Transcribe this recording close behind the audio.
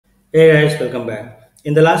Hey guys, welcome back.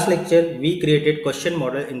 In the last lecture, we created question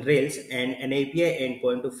model in Rails and an API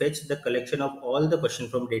endpoint to fetch the collection of all the question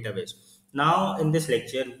from database. Now in this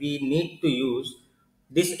lecture, we need to use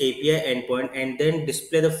this API endpoint and then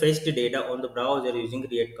display the fetched data on the browser using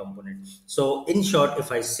React component. So in short, if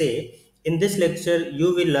I say, in this lecture,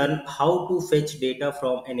 you will learn how to fetch data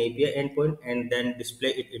from an API endpoint and then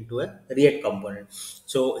display it into a React component.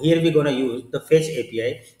 So here we're gonna use the fetch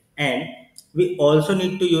API, and we also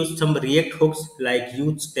need to use some React hooks like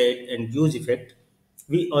useState and useEffect.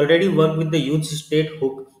 We already work with the useState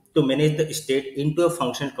hook to manage the state into a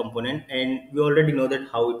functional component, and we already know that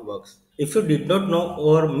how it works. If you did not know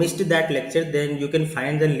or missed that lecture, then you can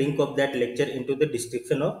find the link of that lecture into the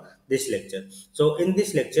description of this lecture. So in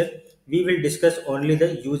this lecture, we will discuss only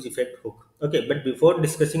the use effect hook. Okay, but before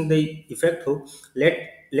discussing the effect hook,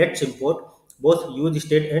 let's import both use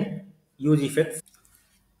state and use effect.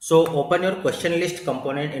 So open your question list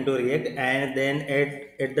component into React and then add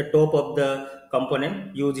at the top of the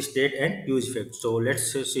component use state and use effect. So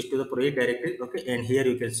let's switch to the project directory. Okay, and here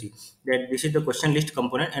you can see that this is the question list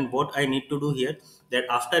component, and what I need to do here, that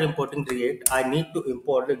after importing React, I need to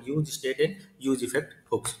import the use state and use effect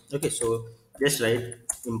hooks. Okay, so just write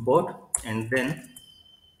import and then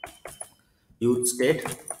use state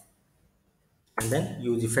and then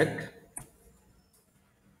use effect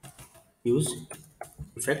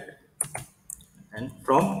and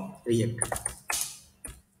from React.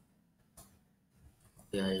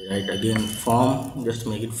 Yeah, right, again from, just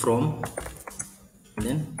make it from, and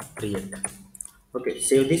then create. Okay,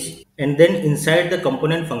 save this, and then inside the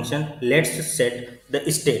component function, let's set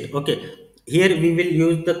the state. Okay, here we will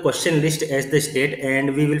use the question list as the state,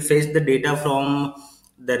 and we will fetch the data from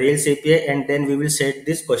the Rails API, and then we will set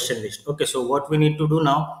this question list. Okay, so what we need to do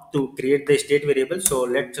now to create the state variable, so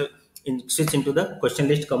let's switch into the question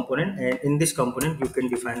list component, and in this component you can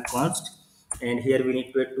define const, and here we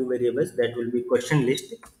need to add two variables, that will be question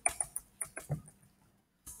list,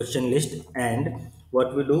 and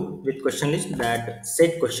what we do with question list, that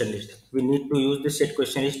set question list, we need to use the set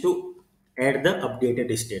question list to add the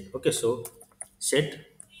updated state. Okay, so set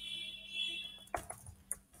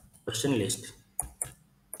question list.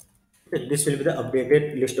 Okay, this will be the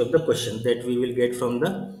updated list of the questions that we will get from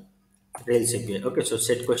the Rails API. Okay, so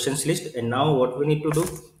set questions list, and now what we need to do,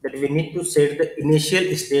 that we need to set the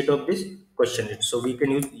initial state of this question list. So we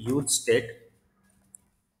can use state,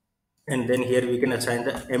 and then here we can assign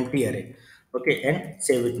the empty array. Okay, and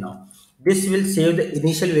save it now. This will save the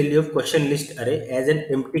initial value of question list array as an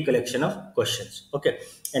empty collection of questions. Okay,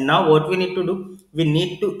 and now what we need to do, we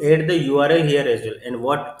need to add the URL here as well. And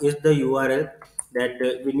what is the URL, that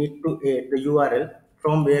we need to add the URL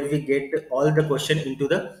from where we get all the question into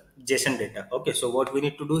the JSON data. Okay, so what we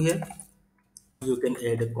need to do here, you can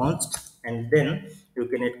add a const, and then you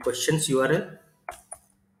can add questions URL.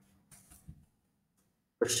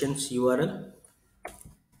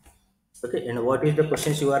 Okay, and what is the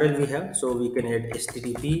questions URL we have? So we can add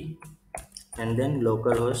http and then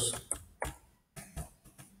localhost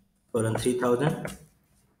colon 3000,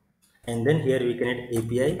 and then here we can add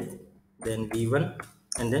API, then v1,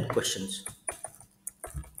 and then questions.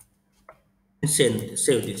 Save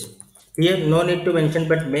this. Here no need to mention,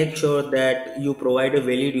 but make sure that you provide a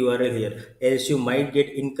valid URL here, else you might get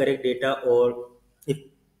incorrect data, or if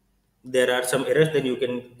there are some errors, then you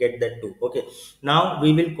can get that too. Okay, now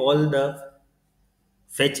we will call the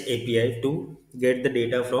fetch API to get the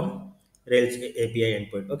data from Rails API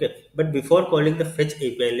endpoint. Okay, but before calling the fetch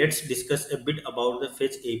API, let's discuss a bit about the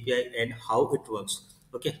fetch API and how it works.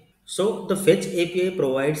 Okay, so the fetch API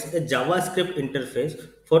provides a JavaScript interface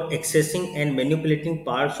for accessing and manipulating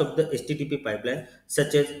parts of the HTTP pipeline,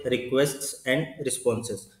 such as requests and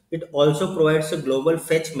responses. It also provides a global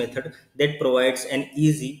fetch method that provides an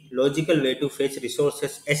easy, logical way to fetch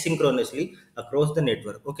resources asynchronously across the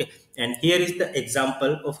network. Okay, and here is the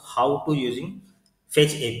example of how to using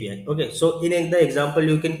fetch API. Okay, so in the example,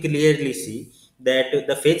 you can clearly see that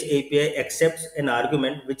the fetch API accepts an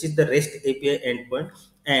argument, which is the REST API endpoint,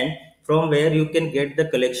 and from where you can get the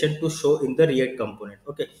collection to show in the React component.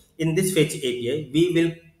 Okay, in this fetch API, we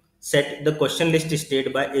will set the question list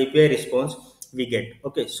state by API response we get.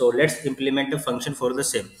 Okay, so let's implement a function for the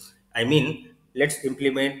same. I mean, let's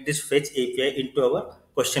implement this fetch API into our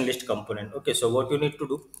question list component. Okay, so what you need to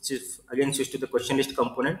do is again switch to the question list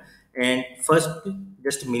component, and first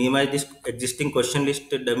just minimize this existing question list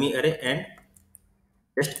dummy array and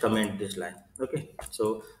just comment this line. Okay,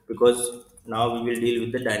 so because now we will deal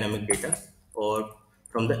with the dynamic data or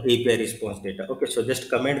from the API response data. Okay, so just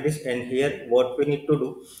comment this, and here what we need to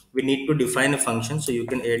do, we need to define a function. So you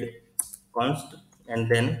can add const, and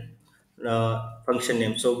then function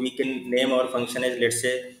name. So we can name our function as, let's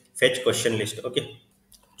say, fetch question list. Okay.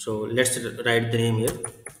 So let's write the name here,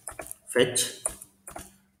 fetch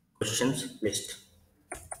questions list,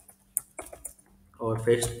 or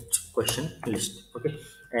fetch question list. Okay.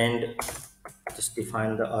 And just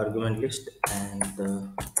define the argument list and the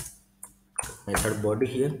method body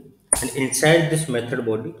here. And inside this method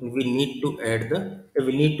body, we need to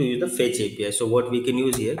use the fetch API. So what we can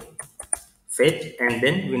use here, fetch, and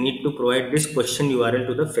then we need to provide this question URL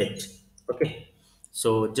to the fetch. Okay.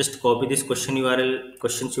 So just copy this questions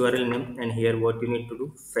URL name, and here what you need to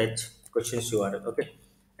do, fetch questions URL. Okay.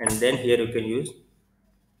 And then here you can use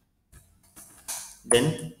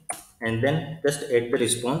then, and then just add the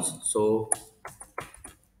response. So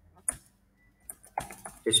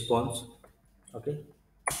response. Okay.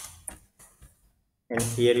 And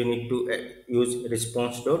here you need to use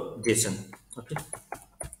response.json. Okay.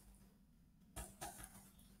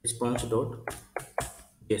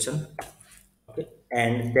 Response.json. Okay.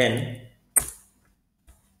 And then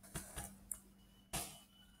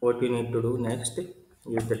what you need to do next,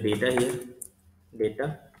 use the data here,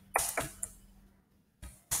 data.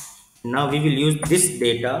 Now we will use this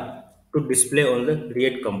data to display on the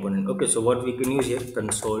React component. Okay. So what we can use here,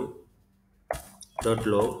 console.log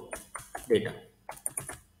data.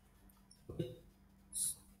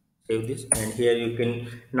 Save this, and here you can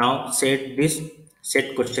now set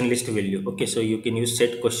question list value. Okay. So you can use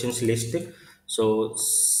set questions list. So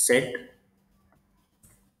set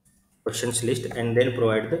questions list, and then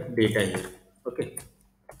provide the data here. Okay.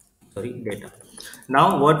 Sorry, data.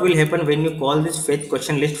 Now what will happen when you call this fetch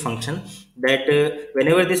question list function, that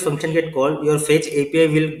whenever this function get called, your fetch API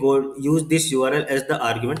will go use this URL as the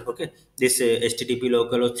argument. Okay. This http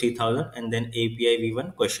local or 3000, and then API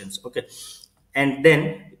v1 questions. Okay. And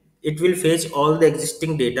then it will fetch all the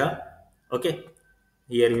existing data. Okay.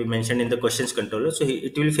 Here we mentioned in the questions controller, so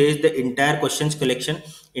it will fetch the entire questions collection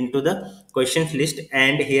into the questions list,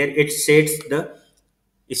 and here it sets the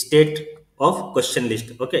state of question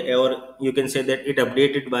list. Okay. Or you can say that it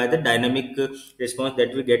updated by the dynamic response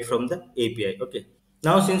that we get from the API. Okay.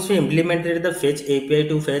 Now since we implemented the fetch API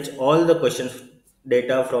to fetch all the questions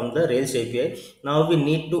data from the Rails API, now we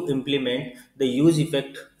need to implement the use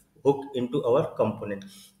effect hook into our component.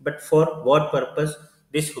 But for what purpose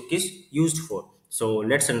this hook is used for, so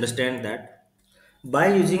let's understand that.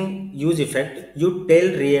 By using use effect, you tell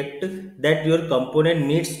React that your component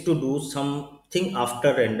needs to do something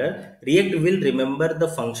after render. React will remember the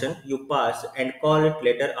function you pass and call it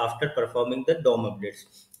later after performing the DOM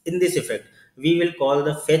updates. In this effect, we will call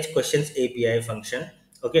the fetch questions API function.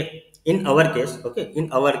 Okay. In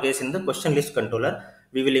the question list controller,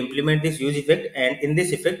 we will implement this use effect, and in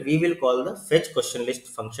this effect we will call the fetch question list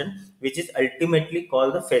function, which is ultimately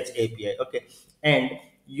called the fetch API. Okay. And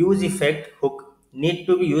use effect hook need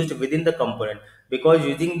to be used within the component, because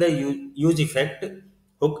using the use effect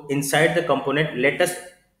hook inside the component let us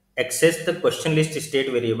access the question list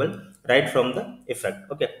state variable right from the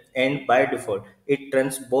effect. Okay. And by default it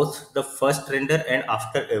runs both the first render and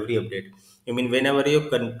after every update. I mean, whenever your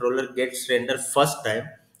controller gets render first time,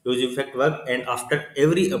 use effect work, and after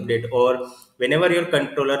every update, or whenever your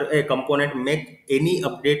controller a component make any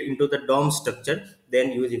update into the DOM structure,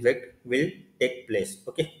 then use effect will take place.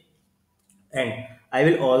 Okay. And I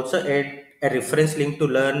will also add a reference link to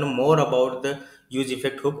learn more about the use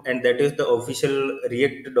effect hook, and that is the official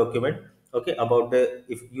React document. Okay. About the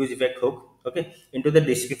use effect hook. Okay. Into the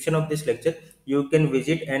description of this lecture, you can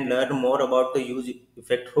visit and learn more about the use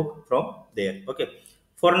effect hook from there. Okay.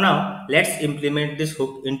 For now, let's implement this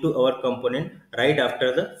hook into our component right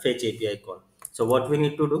after the fetch API call. So what we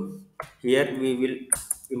need to do here, we will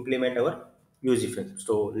implement our use effect.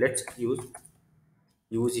 So let's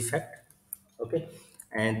use effect. Okay.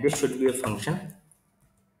 And this should be a function,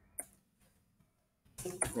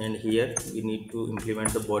 and here we need to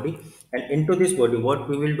implement the body, and into this body what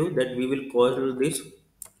we will do, that we will call this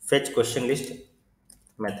fetch question list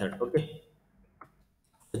method. Okay.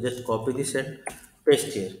 So just copy this and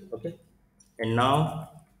paste here. Okay. And now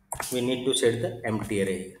we need to set the empty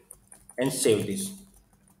array here and save this,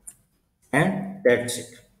 and that's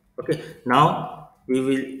it. Okay. Now we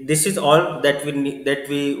will, this is all that we need, that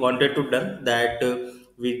we wanted to done, that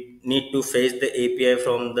we need to fetch the API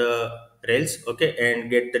from the Rails. Okay.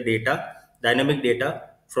 And get the data, dynamic data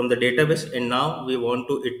from the database, and now we want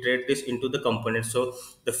to iterate this into the component. So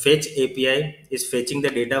the fetch API is fetching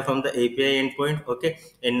the data from the API endpoint. Okay.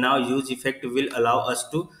 And now use effect will allow us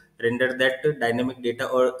to render that dynamic data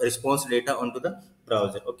or response data onto the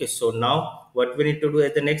browser. Okay. So now what we need to do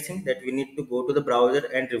as the next thing, that we need to go to the browser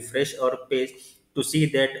and refresh our page to see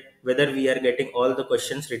that whether we are getting all the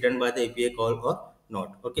questions written by the API call or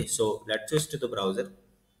not. Okay, so let's switch to the browser.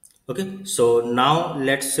 Okay, so now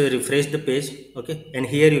let's refresh the page. Okay, and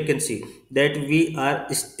here you can see that we are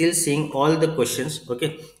still seeing all the questions.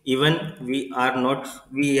 Okay, even we are not,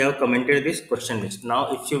 we have commented this question list.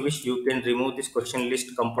 Now if you wish, you can remove this question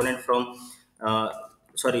list component from uh,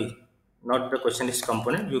 sorry, not the question list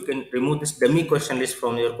component, you can remove this dummy question list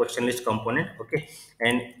from your question list component. Okay,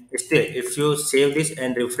 and still if you save this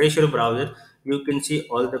and refresh your browser, you can see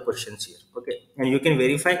all the questions here. Okay, and you can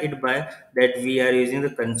verify it by that we are using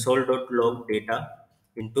the console.log data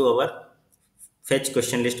into our fetch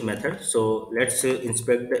question list method. So let's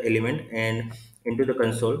inspect the element and into the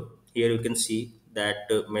console. Here you can see that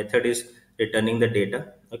method is returning the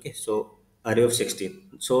data. Okay, so array of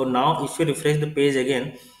 16. So now if you refresh the page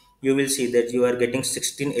again, you will see that you are getting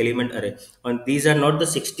 16 element array, and these are not the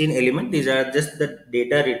 16 element, these are just the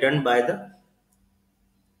data returned by the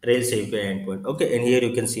Rails API endpoint. Okay, and here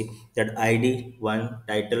you can see that ID, one,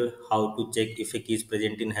 title, how to check if a key is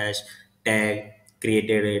present in hash, tag,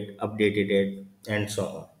 created it, updated it, and so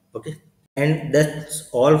on. Okay, and that's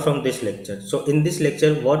all from this lecture. So in this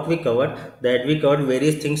lecture, what we covered, that we covered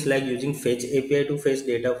various things like using fetch API to fetch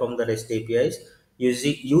data from the REST APIs,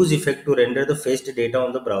 using use effect to render the fetched data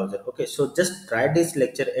on the browser. Okay, so just try this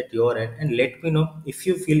lecture at your end and let me know if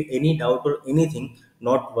you feel any doubt or anything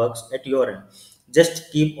not works at your end.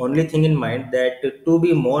 Just keep only thing in mind that to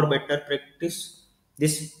be more better, practice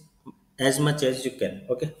this as much as you can.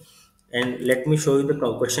 Okay, and let me show you the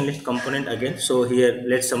question list component again. So here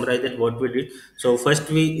let's summarize that what we did. So first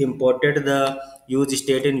we imported the use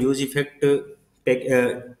state and use effect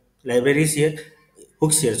libraries here,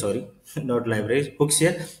 hooks here, sorry, not libraries, hooks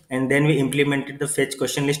here. And then we implemented the fetch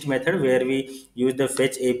question list method where we use the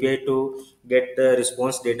fetch API to get the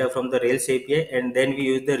response data from the Rails API, and then we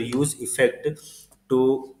use the use effect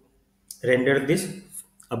to render this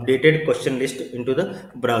updated question list into the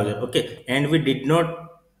browser. Okay, and we did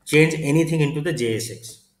not change anything into the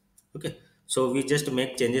JSX. Okay, so we just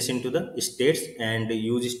make changes into the states and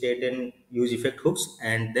use state and use effect hooks,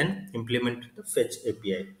 and then implement the fetch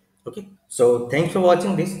API. Okay, so thanks for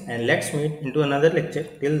watching this, and let's meet into another lecture.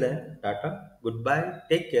 Till then, tata, goodbye,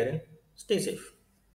 take care, and stay safe.